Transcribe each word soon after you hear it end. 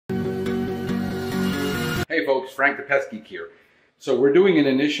Hey folks, Frank the Pestgeek here. So we're doing an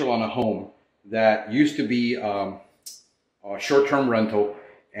initial on a home that used to be a short-term rental,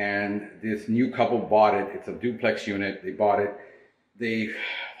 and this new couple bought it. It's a duplex unit. They bought it. They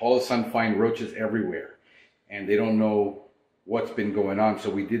all of a sudden find roaches everywhere, and they don't know what's been going on. So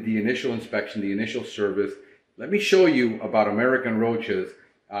we did the initial inspection, the initial service. Let me show you about American roaches,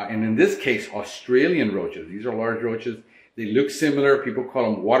 and in this case, Australian roaches. These are large roaches. They look similar. People call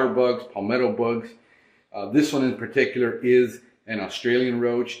them water bugs, palmetto bugs. This one in particular is an Australian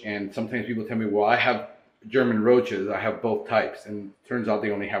roach, and sometimes people tell me, well, I have German roaches, I have both types, and it turns out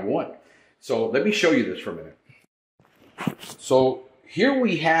they only have one. So let me show you this for a minute. So here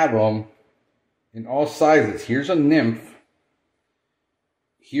we have them in all sizes. Here's a nymph.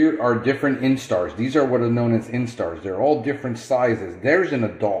 Here are different instars. These are what are known as instars. They're all different sizes. There's an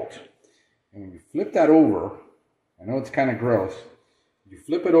adult. And when you flip that over, I know it's kind of gross. You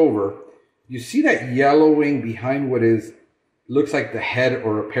flip it over, you see that yellowing behind what looks like the head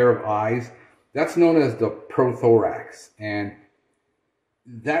or a pair of eyes? That's known as the prothorax. And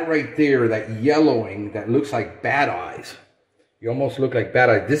that right there, that yellowing, that looks like bat eyes. You almost look like bat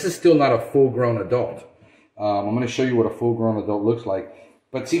eyes. This is still not a full-grown adult. I'm going to show you what a full-grown adult looks like.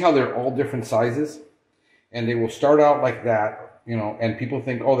 But see how they're all different sizes? And they will start out like that, you know, and people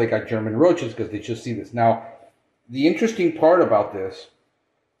think, oh, they got German roaches because they just see this. Now, the interesting part about this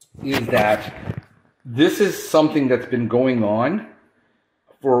is that this is something that's been going on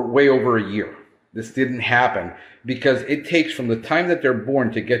for way over a year. This didn't happen because it takes from the time that they're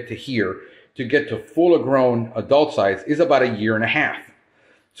born to get to here, to get to full-grown adult size, is about a year and a half.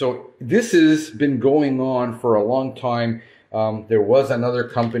 So this has been going on for a long time. There was another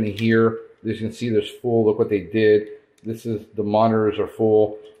company here. As you can see, there's full. Look what they did. This is, the monitors are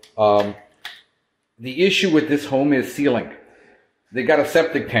full. The issue with this home is sealing. They got a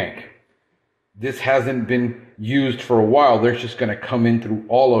septic tank. This hasn't been used for a while. They're just going to come in through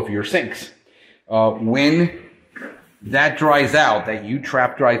all of your sinks. When that dries out, that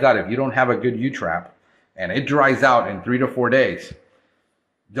U-trap dries out, if you don't have a good U-trap, and it dries out in 3 to 4 days,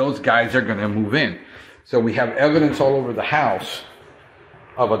 those guys are going to move in. So we have evidence all over the house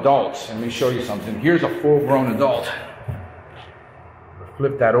of adults. Let me show you something. Here's a full-grown adult.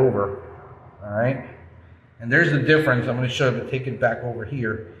 Flip that over. All right. And there's the difference. I'm going to show you, take it back over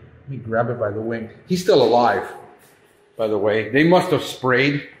here. Let me grab it by the wing. He's still alive, by the way. They must have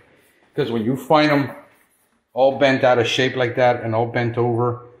sprayed, because when you find them all bent out of shape like that and all bent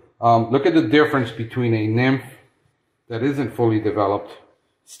over, look at the difference between a nymph that isn't fully developed,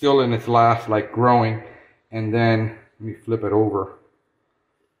 still in its last, like growing, and then, let me flip it over.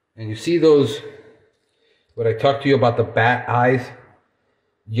 And you see those, what I talked to you about, the bat eyes?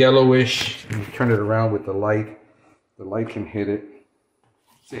 Yellowish. Let me turn it around with the light. The light can hit it.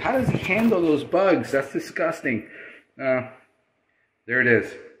 See, how does he handle those bugs? That's disgusting. There it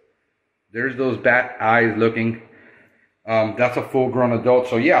is. There's those bat eyes looking. That's a full-grown adult.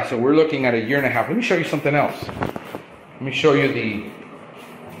 So yeah, so we're looking at a year and a half. Let me show you something else. Let me show you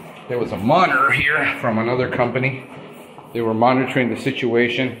there was a monitor here from another company. They were monitoring the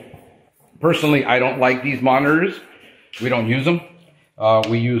situation. Personally, I don't like these monitors. We don't use them.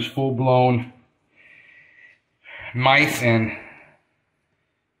 We use full-blown mice,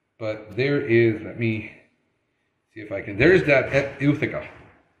 but there is, let me see if I can, there's that Oothecae.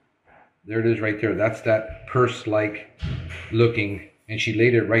 There it is right there. That's that purse-like looking, and she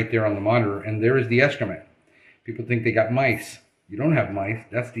laid it right there on the monitor, and there is the excrement. People think they got mice. You don't have mice,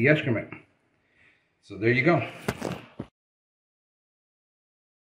 that's the excrement. So there you go.